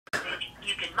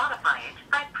You can modify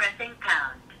it by pressing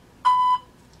pound.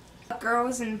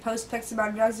 Girls and post pics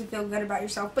about drugs and feel good about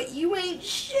yourself, but you ain't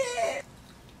shit.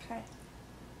 Okay.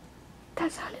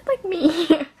 That sounded like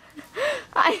me.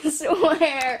 I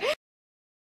swear.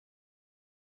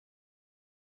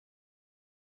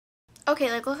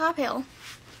 Okay, like look how pale.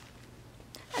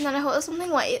 And then I hold something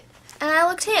white. And I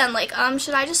look tan. Like,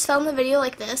 should I just film the video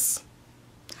like this?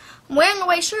 I'm wearing a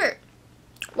white shirt.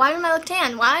 Why don't I look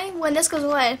tan? Why? When this goes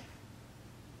away.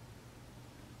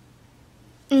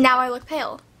 Now I look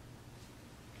pale.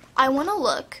 I want to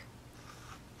look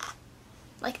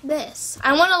like this.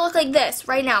 I want to look like this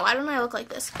right now. Why don't I look like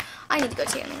this? I need to go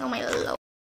tanning. Oh my lord.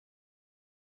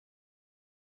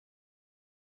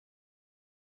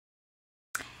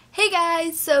 Hey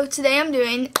guys, so today I'm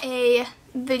doing a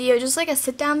video, just like a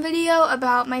sit down video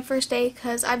about my first day,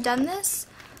 because I've done this,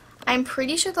 I'm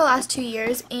pretty sure, the last 2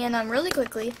 years, and really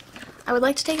quickly, I would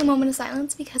like to take a moment of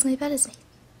silence because my bed is me.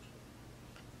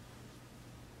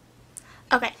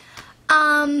 Okay,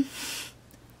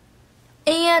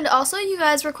 and also you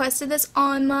guys requested this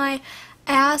on my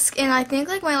Ask, and I think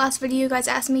like my last video you guys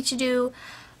asked me to do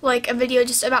like a video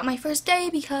just about my first day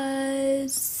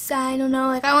because I don't know,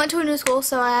 like I went to a new school,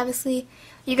 so I obviously,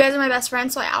 you guys are my best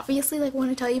friends, so I obviously like want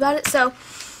to tell you about it. So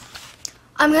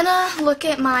I'm gonna look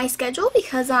at my schedule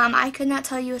because I could not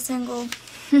tell you a single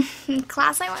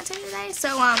class I went to today. So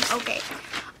okay,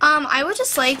 I would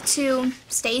just like to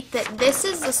state that this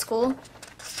is the school.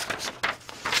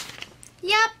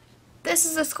 Yep, this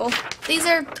is the school. These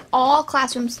are all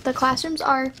classrooms. The classrooms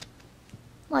are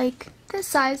like this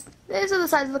size. These are the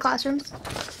size of the classrooms.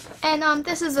 And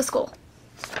this is the school.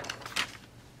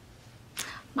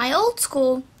 My old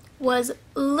school was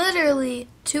literally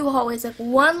 2 hallways, like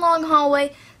one long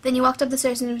hallway, then you walked up the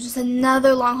stairs and it was just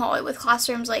another long hallway with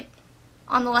classrooms like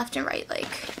on the left and right. Like,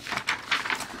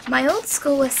 my old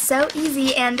school was so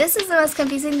easy, and this is the most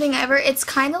confusing thing ever. It's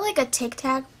kind of like a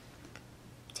tic-tac.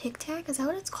 Tic-tac? Is that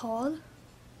what it's called?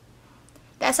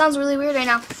 That sounds really weird right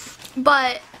now.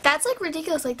 But that's like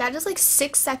ridiculous. Like, that is like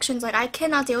 6 sections. Like, I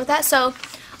cannot deal with that. So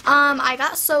I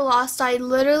got so lost. I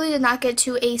literally did not get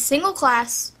to a single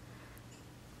class.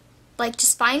 Like,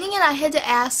 just finding it, I had to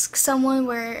ask someone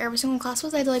where every single class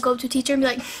was. I had to like go up to a teacher and be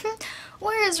like,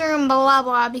 where is room blah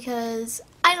blah, because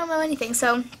I don't know anything.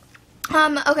 So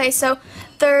okay, so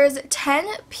there's 10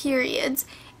 periods,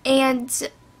 and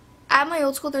at my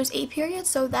old school there's 8 periods,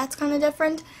 so that's kind of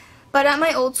different. But at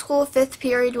my old school, 5th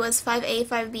period was 5A,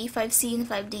 5B, 5C, and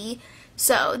 5D.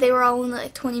 So they were all only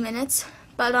like 20 minutes.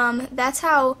 But that's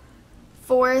how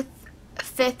 4th,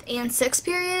 5th, and 6th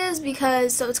period is,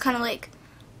 because so it's kind of like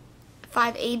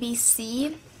 5A, B,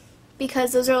 C,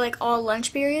 because those are like all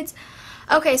lunch periods.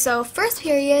 Okay, so first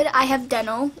period I have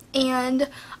dental, and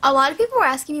a lot of people were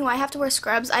asking me why I have to wear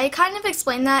scrubs. I kind of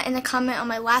explained that in a comment on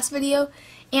my last video,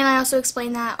 and I also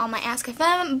explained that on my Ask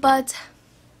FM, but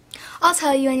I'll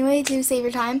tell you anyway to save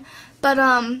your time. But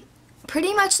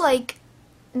pretty much like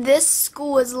this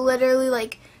school is literally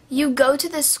like you go to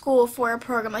this school for a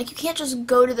program. Like, you can't just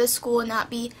go to this school and not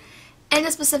be in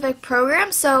a specific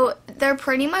program. So they're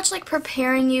pretty much like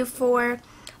preparing you for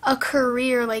a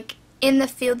career like in the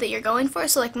field that you're going for.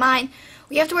 So like mine,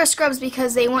 we have to wear scrubs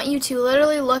because they want you to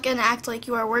literally look and act like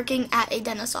you are working at a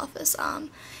dentist's office.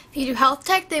 If you do health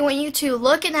tech, they want you to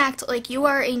look and act like you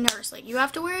are a nurse. Like, you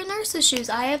have to wear nurse's shoes.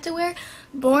 I have to wear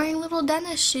boring little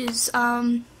dentist shoes.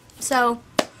 So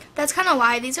that's kind of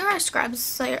why. These are our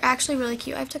scrubs. They're actually really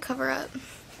cute. I have to cover up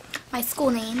my school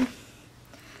name.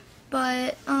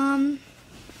 But, they're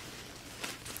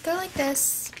like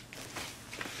this.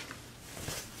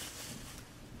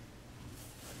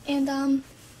 And,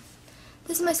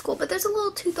 this is my school. But there's a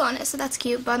little tooth on it, so that's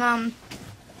cute. But,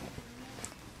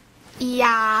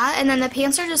 yeah, and then the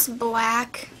pants are just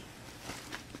black.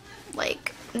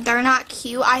 Like, they're not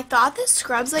cute. I thought the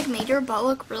scrubs like made your butt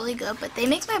look really good, but they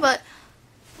make my butt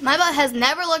has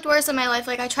never looked worse in my life.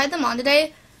 Like, I tried them on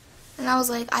today, and I was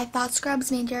like, I thought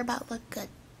scrubs made your butt look good.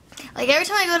 Like, every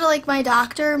time I go to like my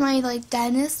doctor, my like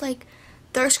dentist, like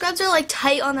their scrubs are like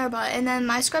tight on their butt, and then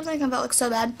my scrubs make my butt look so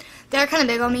bad. They're kind of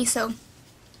big on me, so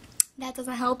that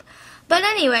doesn't help. But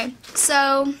anyway,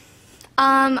 so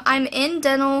I'm in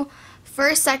dental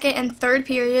first, second, and third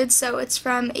period, so it's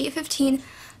from 8:15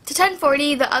 to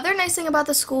 10:40. The other nice thing about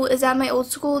the school is at my old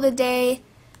school, the day,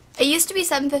 it used to be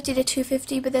 7:50 to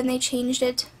 2:50, but then they changed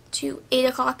it to 8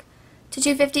 o'clock to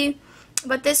 2:50.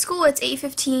 But this school, it's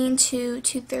 8:15 to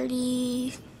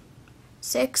 2:36.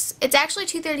 It's actually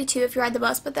 2:32 if you ride the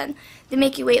bus, but then they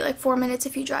make you wait like 4 minutes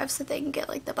if you drive so they can get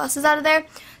like the buses out of there.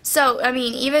 So, I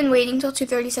mean, even waiting till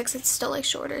 2:36, it's still like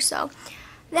shorter, so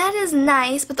that is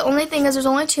nice, but the only thing is there's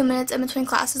only 2 minutes in between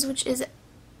classes, which is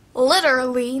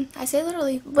literally, I say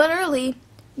literally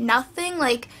nothing.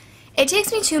 Like, it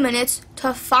takes me 2 minutes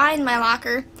to find my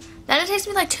locker, then it takes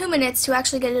me like 2 minutes to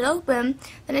actually get it open,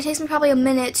 then it takes me probably a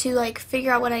minute to like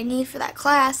figure out what I need for that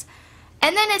class,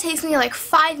 and then it takes me like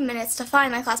 5 minutes to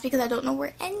find my class because I don't know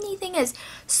where anything is.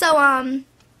 So I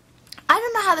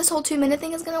don't know how this whole 2 minute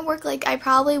thing is gonna work. Like, I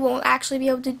probably won't actually be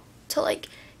able to like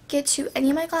get to any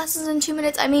of my classes in 2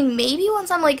 minutes. I mean, maybe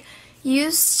once I'm like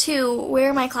used to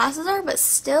where my classes are, but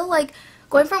still, like,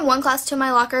 going from one class to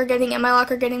my locker, getting in my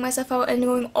locker, getting my stuff out, and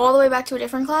going all the way back to a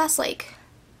different class, like,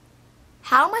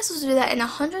 how am I supposed to do that in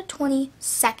 120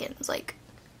 seconds? Like,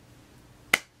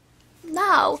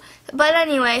 no. But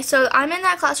anyway, so I'm in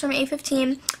that class from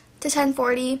 8:15 to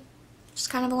 10:40, which is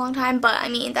kind of a long time, but I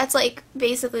mean, that's like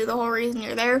basically the whole reason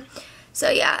you're there. So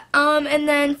yeah, and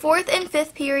then 4th and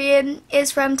 5th period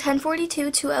is from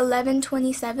 10:42 to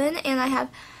 11:27, and I have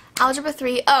Algebra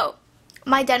 3. Oh,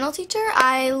 my dental teacher,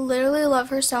 I literally love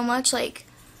her so much. Like,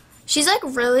 she's like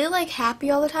really like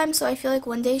happy all the time, so I feel like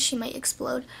one day she might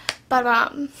explode.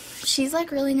 But she's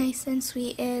like really nice and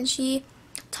sweet, and she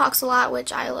talks a lot,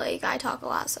 which I like. I talk a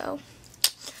lot, so.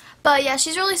 But yeah,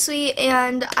 she's really sweet,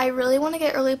 and I really want to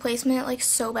get early placement like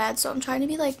so bad, so I'm trying to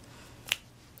be like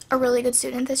a really good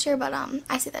student this year, but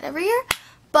I say that every year.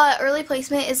 But early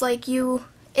placement is like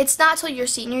it's not till your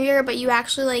senior year, but you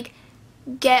actually like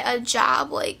get a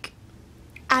job like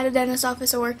at a dentist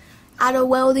office or at a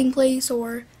welding place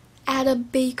or at a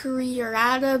bakery or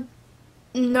at a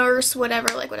nurse,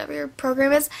 whatever, like whatever your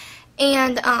program is.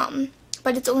 And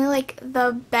but it's only like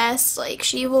the best, like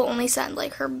she will only send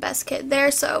like her best kid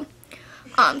there, so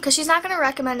because she's not going to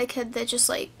recommend a kid that just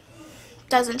like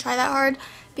doesn't try that hard,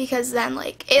 because then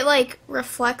like it like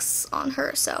reflects on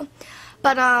her. So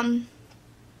but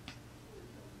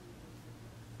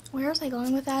where was I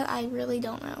going with that? I really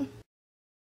don't know.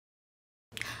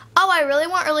 Oh, I really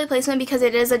want early placement because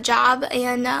it is a job,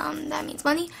 and that means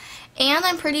money. And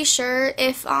I'm pretty sure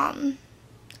if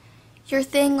your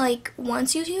thing like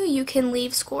wants you to, you can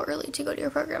leave school early to go to your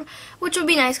program, which would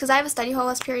be nice because I have a study hall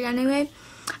last period anyway.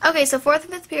 Okay, so 4th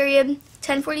and 5th period,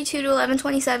 10:42 to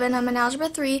 11:27. I'm in Algebra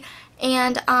 3,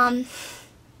 and hope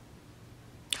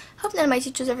none of my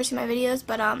teachers ever see my videos,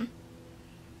 but I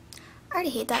already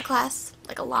hate that class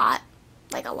like a lot.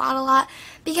 Like a lot,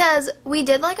 because we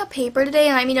did like a paper today,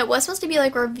 and I mean it was supposed to be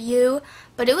like review,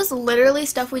 but it was literally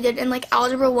stuff we did in like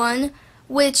Algebra 1,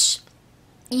 which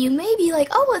you may be like,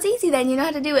 oh, well, it's easy then, you know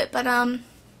how to do it, but I don't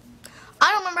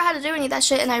remember how to do any of that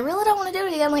shit, and I really don't want to do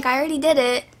it again. Like, I already did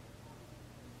it.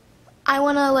 I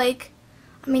want to like,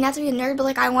 I mean, not to be a nerd, but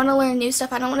like I want to learn new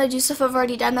stuff. I don't want to do stuff I've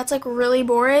already done. That's like really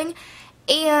boring.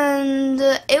 And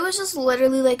it was just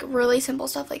literally like really simple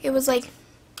stuff. Like, it was like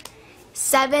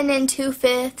 7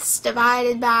 2/5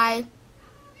 divided by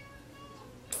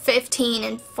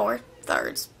 15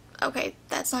 4/3. Okay,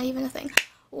 that's not even a thing.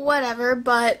 Whatever,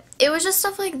 but it was just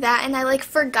stuff like that, and I like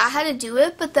forgot how to do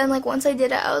it, but then like once I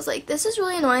did it, I was like, this is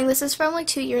really annoying. This is from like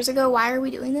 2 years ago. Why are we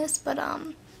doing this? But I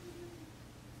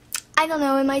don't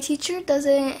know, and my teacher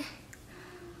doesn't,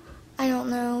 I don't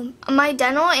know. My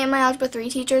dental and my Algebra 3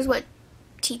 teachers,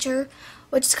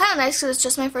 which is kind of nice because it's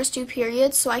just my first 2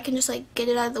 periods, so I can just like get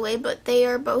it out of the way, but they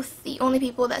are both the only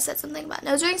people that said something about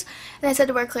nose rings, and I said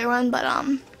to wear a clear one, but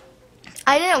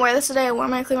I didn't wear this today. I wore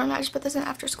my clear one. I just put this in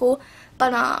after school,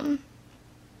 but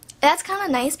that's kind of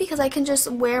nice because I can just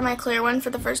wear my clear one for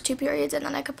the first 2 periods, and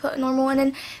then I could put a normal one in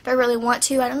if I really want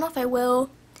to. I don't know if I will,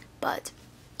 but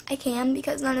I can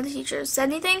because none of the teachers said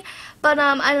anything. But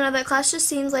I don't know, that class just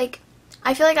seems like,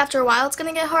 I feel like after a while it's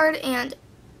gonna get hard, and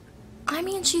I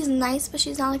mean, she's nice, but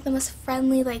she's not like the most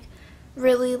friendly, like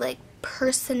really like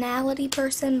personality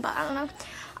person, but I don't know.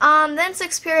 Then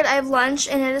 6th period, I have lunch,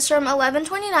 and it is from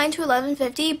 11:29 to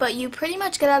 11:50, but you pretty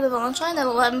much get out of the lunch line at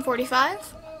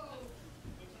 11:45.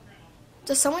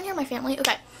 Does someone hear my family?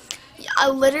 Okay. Yeah,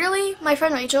 literally, my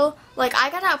friend Rachel, like, I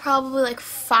got out probably like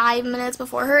 5 minutes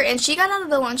before her, and she got out of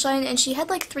the lunch line, and she had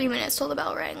like 3 minutes till the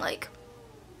bell rang. Like,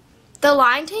 the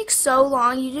line takes so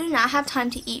long, you do not have time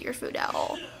to eat your food at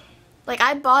all. Like,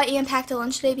 I bought and packed a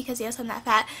lunch today because, yes, I'm that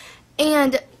fat,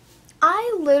 and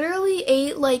I literally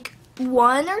ate like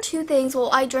 1 or 2 things. Well,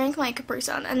 I drank my Capri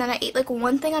Sun, and then I ate like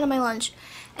 1 thing out of my lunch,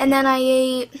 and then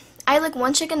I had like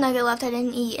 1 chicken nugget left I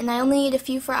didn't eat, and I only ate a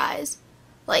few fries.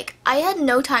 Like, I had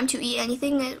no time to eat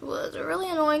anything. It was really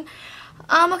annoying.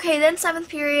 Okay, then 7th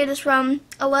period is from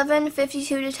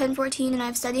 11:52 to 10:14, and I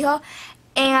have study hall,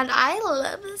 and I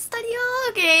love the study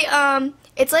hall. Okay,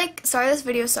 it's like, sorry this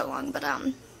video is so long, but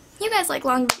you guys like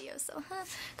long videos, so,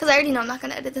 because I already know I'm not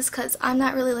going to edit this because I'm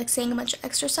not really, like, saying a bunch of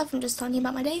extra stuff. I'm just telling you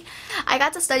about my day. I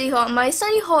got to study hall. My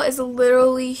study hall is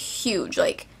literally huge,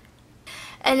 like,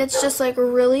 and it's just, like,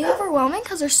 really overwhelming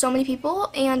because there's so many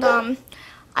people, and,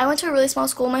 I went to a really small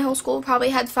school. My whole school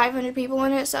probably had 500 people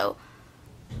in it, so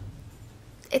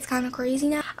it's kind of crazy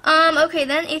now. Okay,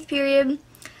 then 8th period,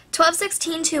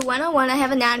 12:16 to 1:01, I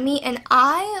have anatomy, and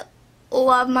I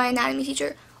love my anatomy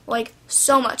teacher, like,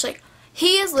 so much. Like,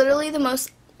 he is literally the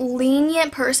most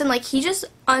lenient person. Like, he just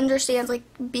understands, like,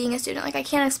 being a student. Like, I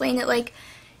can't explain it. Like,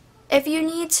 if you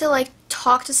need to, like,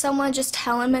 talk to someone, just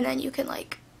tell him, and then you can,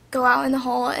 like, go out in the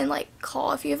hall and, like,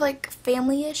 call if you have, like,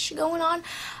 family-ish going on.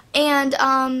 And,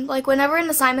 like, whenever an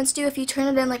assignment's due, if you turn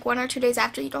it in, like, 1 or 2 days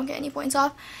after, you don't get any points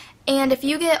off. And if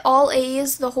you get all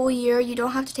A's the whole year, you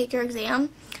don't have to take your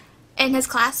exam in his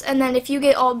class. And then if you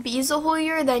get all B's the whole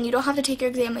year, then you don't have to take your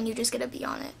exam and you just get a B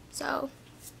on it. So,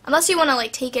 unless you want to,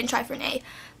 like, take it and try for an A.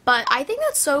 But I think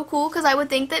that's so cool because I would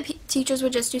think that teachers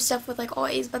would just do stuff with, like, all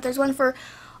A's. But there's one for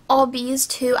all B's,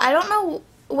 too. I don't know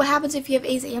what happens if you have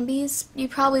A's and B's. You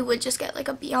probably would just get, like,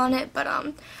 a B on it. But,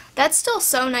 that's still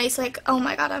so nice. Like, oh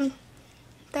my god,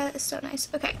 that is so nice.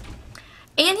 Okay.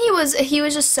 And he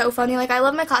was just so funny. Like, I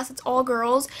love my class. It's all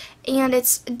girls, and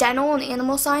it's dental and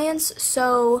animal science.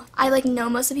 So I, like, know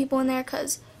most of the people in there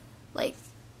because, like,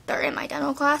 they're in my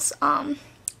dental class.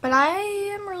 But I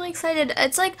am really excited.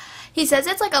 It's like, he says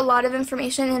it's like a lot of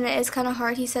information, and it is kind of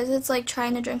hard. He says it's like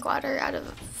trying to drink water out of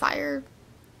a fire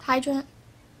hydrant,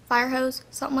 fire hose,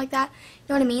 something like that.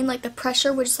 You know what I mean? Like, the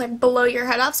pressure would just, like, blow your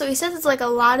head off. So he says it's like a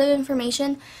lot of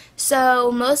information.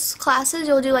 So most classes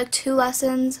you'll do like 2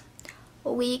 lessons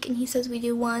a week, and he says we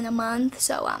do 1 a month.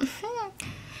 So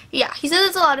yeah, he says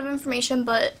it's a lot of information,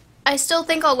 but I still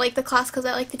think I'll like the class because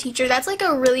I like the teacher. That's, like,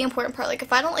 a really important part. Like,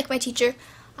 if I don't like my teacher,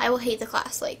 I will hate the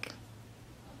class, like,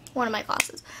 one of my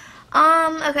classes.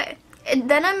 Okay, and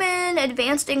then I'm in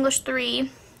Advanced English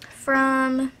 3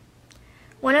 from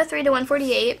 103 to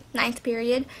 148, 9th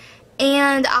period,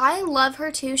 and I love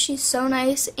her too. She's so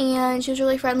nice, and she was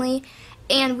really friendly,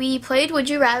 and we played Would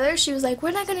You Rather. She was like,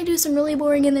 we're not going to do some really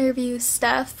boring interview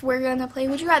stuff, we're going to play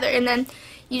Would You Rather, and then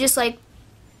you just, like,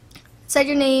 said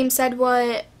your name, said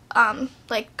what,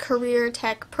 like, career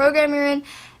tech program you're in,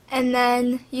 and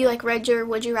then you, like, read your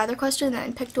Would You Rather question, and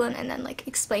then picked one, and then, like,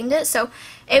 explained it. So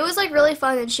it was, like, really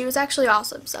fun, and she was actually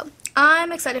awesome. So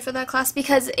I'm excited for that class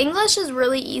because English is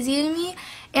really easy to me,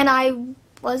 and I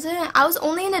was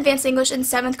only in Advanced English in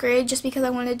 7th grade just because I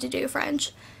wanted to do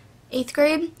French 8th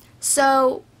grade.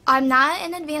 So I'm not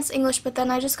in Advanced English, but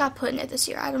then I just got put in it this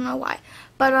year. I don't know why.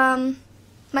 But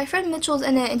my friend Mitchell's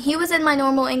in it, and he was in my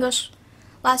normal English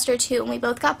last year too, and we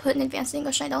both got put in Advanced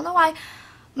English. I don't know why.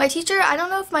 My teacher, I don't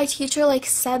know if my teacher, like,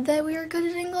 said that we were good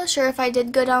at English or if I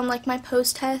did good on, like, my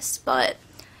post test, but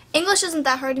English isn't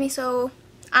that hard to me, so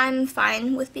I'm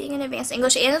fine with being in Advanced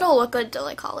English, and it'll look good to,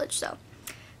 like, college, so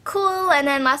cool. And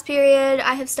then last period,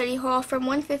 I have study hall from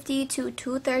 150 to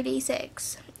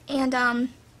 236, and I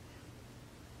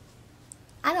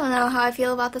don't know how I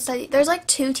feel about the study. There's, like,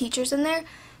 2 teachers in there,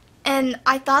 and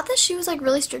I thought that she was, like,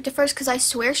 really strict at first because I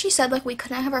swear she said, like, we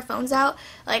couldn't have our phones out.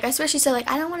 Like, I swear she said, like,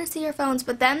 I don't want to see your phones.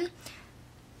 But then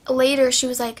later she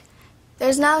was like,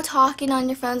 there's no talking on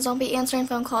your phones. Don't be answering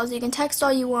phone calls. You can text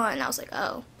all you want. And I was like,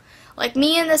 oh. Like,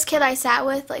 me and this kid I sat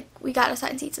with, like, we got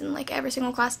assigned seats in, like, every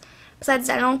single class besides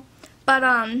dental. But,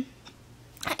 and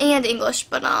English.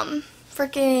 But,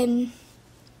 freaking...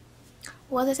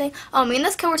 What was I saying? Oh, me and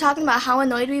this kid were talking about how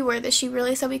annoyed we were that she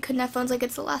really said we couldn't have phones, like,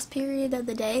 it's the last period of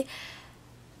the day.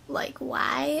 Like,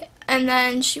 why? And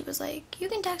then she was like, you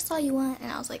can text all you want.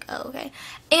 And I was like, oh, okay.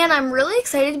 And I'm really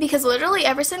excited because literally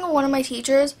every single one of my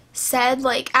teachers said,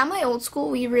 like, at my old school,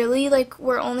 we really, like,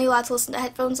 were only allowed to listen to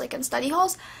headphones, like, in study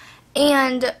halls.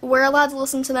 And we're allowed to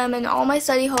listen to them in all my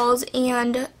study halls,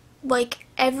 and, like,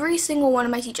 every single one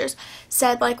of my teachers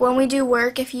said, like, when we do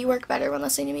work, if you work better when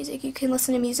listening to music, you can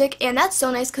listen to music. And that's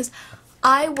so nice because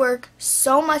I work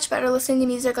so much better listening to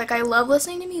music. Like, I love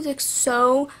listening to music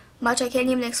so much I can't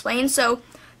even explain. So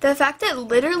the fact that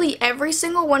literally every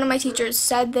single one of my teachers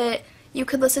said that you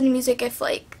could listen to music if,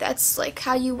 like, that's, like,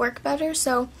 how you work better.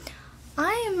 So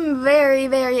I am very,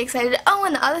 very excited. Oh,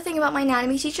 and the other thing about my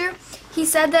anatomy teacher, he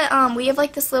said that we have,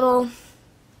 like, this little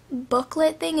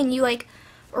booklet thing, and you, like,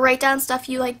 write down stuff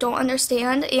you, like, don't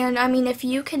understand. And I mean, if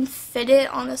you can fit it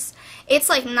on this, it's,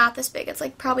 like, not this big, it's,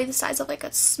 like, probably the size of, like,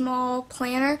 a small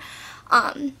planner,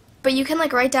 but you can,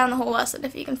 like, write down the whole lesson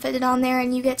if you can fit it on there,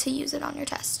 and you get to use it on your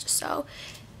test. So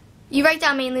you write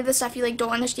down mainly the stuff you, like,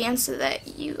 don't understand so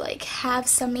that you, like, have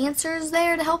some answers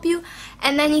there to help you.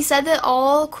 And then he said that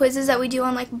all quizzes that we do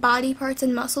on, like, body parts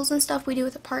and muscles and stuff we do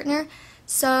with a partner.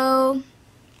 So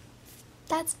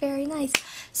that's very nice.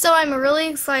 So I'm really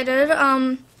excited.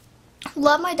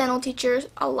 Love my dental teachers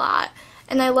a lot,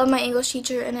 and I love my English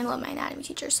teacher, and I love my anatomy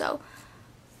teacher. So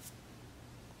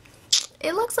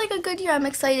it looks like a good year. I'm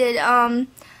excited.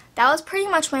 That was pretty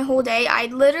much my whole day. I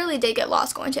literally did get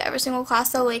lost going to every single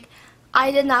class, though. Like,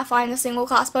 I did not find a single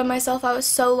class by myself. I was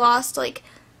so lost. Like,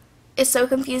 it's so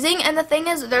confusing. And the thing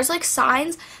is, there's like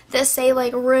signs that say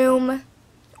like room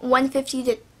 150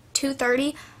 to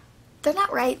 230. They're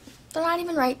not right. They're not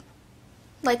even right.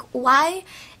 Like, why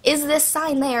is this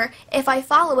sign there if I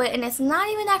follow it and it's not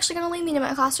even actually going to lead me to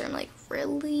my classroom? Like,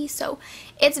 really? So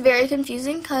it's very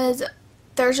confusing because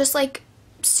there's just like,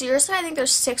 seriously, I think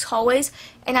there's 6 hallways,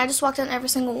 and I just walked down every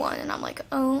single one, and I'm like,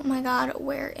 oh my god,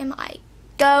 where am I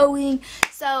going?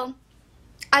 So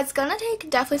it's gonna take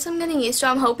definitely some getting used to.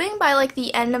 I'm hoping by like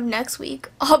the end of next week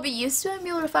I'll be used to it and be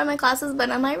able to find my classes,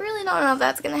 but I might really not know if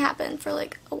that's gonna happen for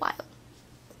like a while.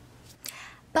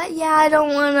 But yeah, I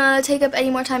don't want to take up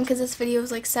any more time because this video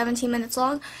is like 17 minutes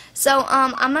long. So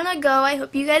I'm gonna go. I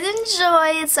hope you guys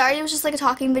enjoyed. Sorry it was just like a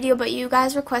talking video, but you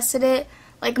guys requested it.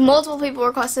 Like, multiple people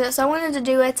requested it, so I wanted to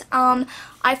do it.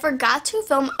 I forgot to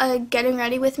film a getting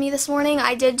ready with me this morning.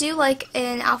 I did do, like,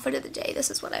 an outfit of the day.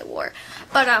 This is what I wore.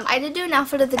 But, I did do an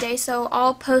outfit of the day, so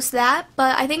I'll post that.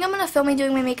 But I think I'm going to film me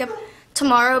doing my makeup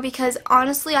tomorrow because,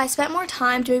 honestly, I spent more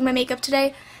time doing my makeup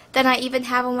today than I even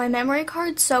have on my memory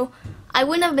card. So, I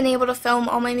wouldn't have been able to film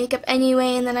all my makeup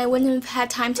anyway, and then I wouldn't have had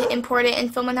time to import it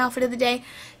and film an outfit of the day.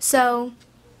 So,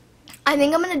 I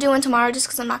think I'm going to do one tomorrow just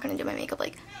because I'm not going to do my makeup,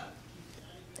 like,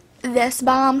 this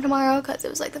bomb tomorrow because it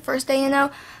was like the first day, you know.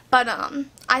 But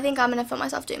I think I'm gonna film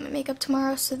myself doing my makeup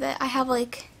tomorrow so that I have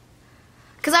like,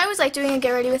 because I was like doing a get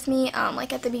ready with me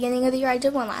like at the beginning of the year. I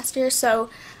did one last year.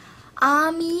 So yeah,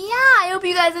 I hope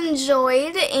you guys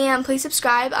enjoyed, and please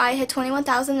subscribe. I hit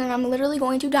 21,000 and I'm literally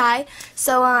going to die.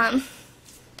 So I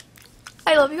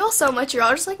love you all so much. You're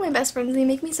all just like my best friends. You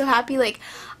make me so happy. Like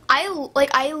I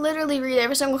literally read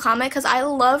every single comment because I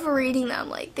love reading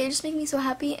them. Like, they just make me so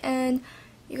happy, and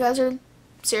you guys are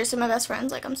seriously my best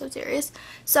friends. Like, I'm so serious.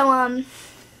 So,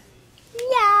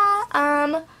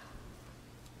 yeah,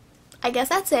 I guess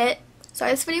that's it.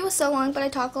 Sorry this video was so long, but I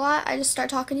talk a lot. I just start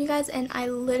talking to you guys, and I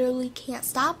literally can't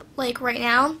stop. Like, right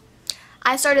now,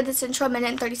 I started this intro a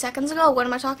minute and 30 seconds ago. What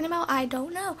am I talking about? I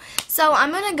don't know. So,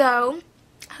 I'm gonna go.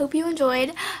 Hope you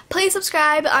enjoyed. Please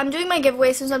subscribe. I'm doing my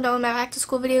giveaway since I'm done with my back to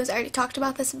school videos. I already talked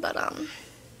about this, but,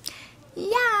 yeah,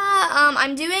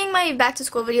 I'm doing my back to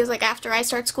school videos like after I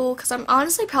start school because I'm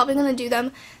honestly probably going to do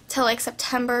them till like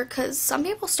September because some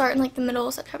people start in like the middle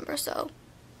of September, so.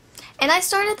 And I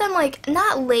started them like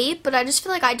not late, but I just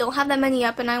feel like I don't have that many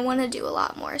up and I want to do a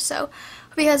lot more, so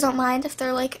hope you guys don't mind if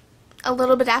they're like a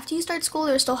little bit after you start school.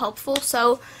 They're still helpful.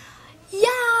 So yeah,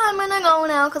 I'm going to go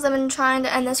now because I've been trying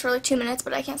to end this for like 2 minutes,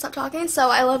 but I can't stop talking. So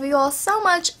I love you all so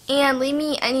much, and leave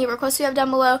me any requests you have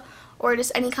down below, or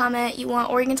just any comment you want,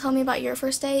 or you can tell me about your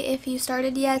first day if you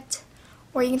started yet,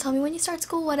 or you can tell me when you start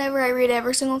school, whatever. I read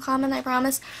every single comment, I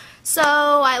promise. So,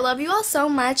 I love you all so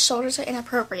much. Shoulders are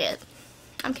inappropriate.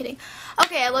 I'm kidding.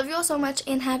 Okay, I love you all so much,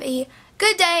 and have a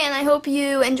good day, and I hope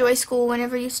you enjoy school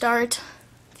whenever you start.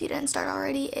 If you didn't start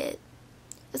already, it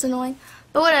is annoying.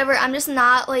 But whatever, I'm just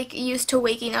not, like, used to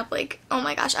waking up, like, oh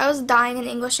my gosh, I was dying in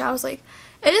English, and I was like,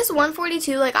 it is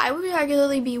 1:42, like, I would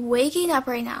regularly be waking up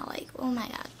right now, like, oh my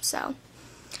god. So,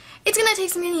 it's gonna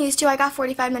take some getting used to. I got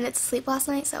 45 minutes of sleep last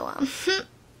night, so,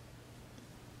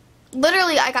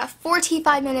 literally, I got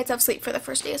 45 minutes of sleep for the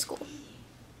first day of school.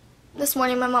 This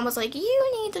morning, my mom was like,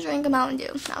 you need to drink a Mountain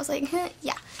Dew. And I was like,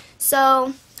 yeah.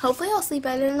 So, hopefully I'll sleep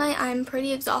better tonight. I'm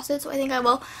pretty exhausted, so I think I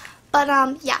will. But,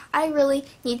 yeah, I really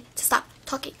need to stop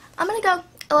talking. I'm gonna go.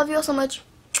 I love you all so much.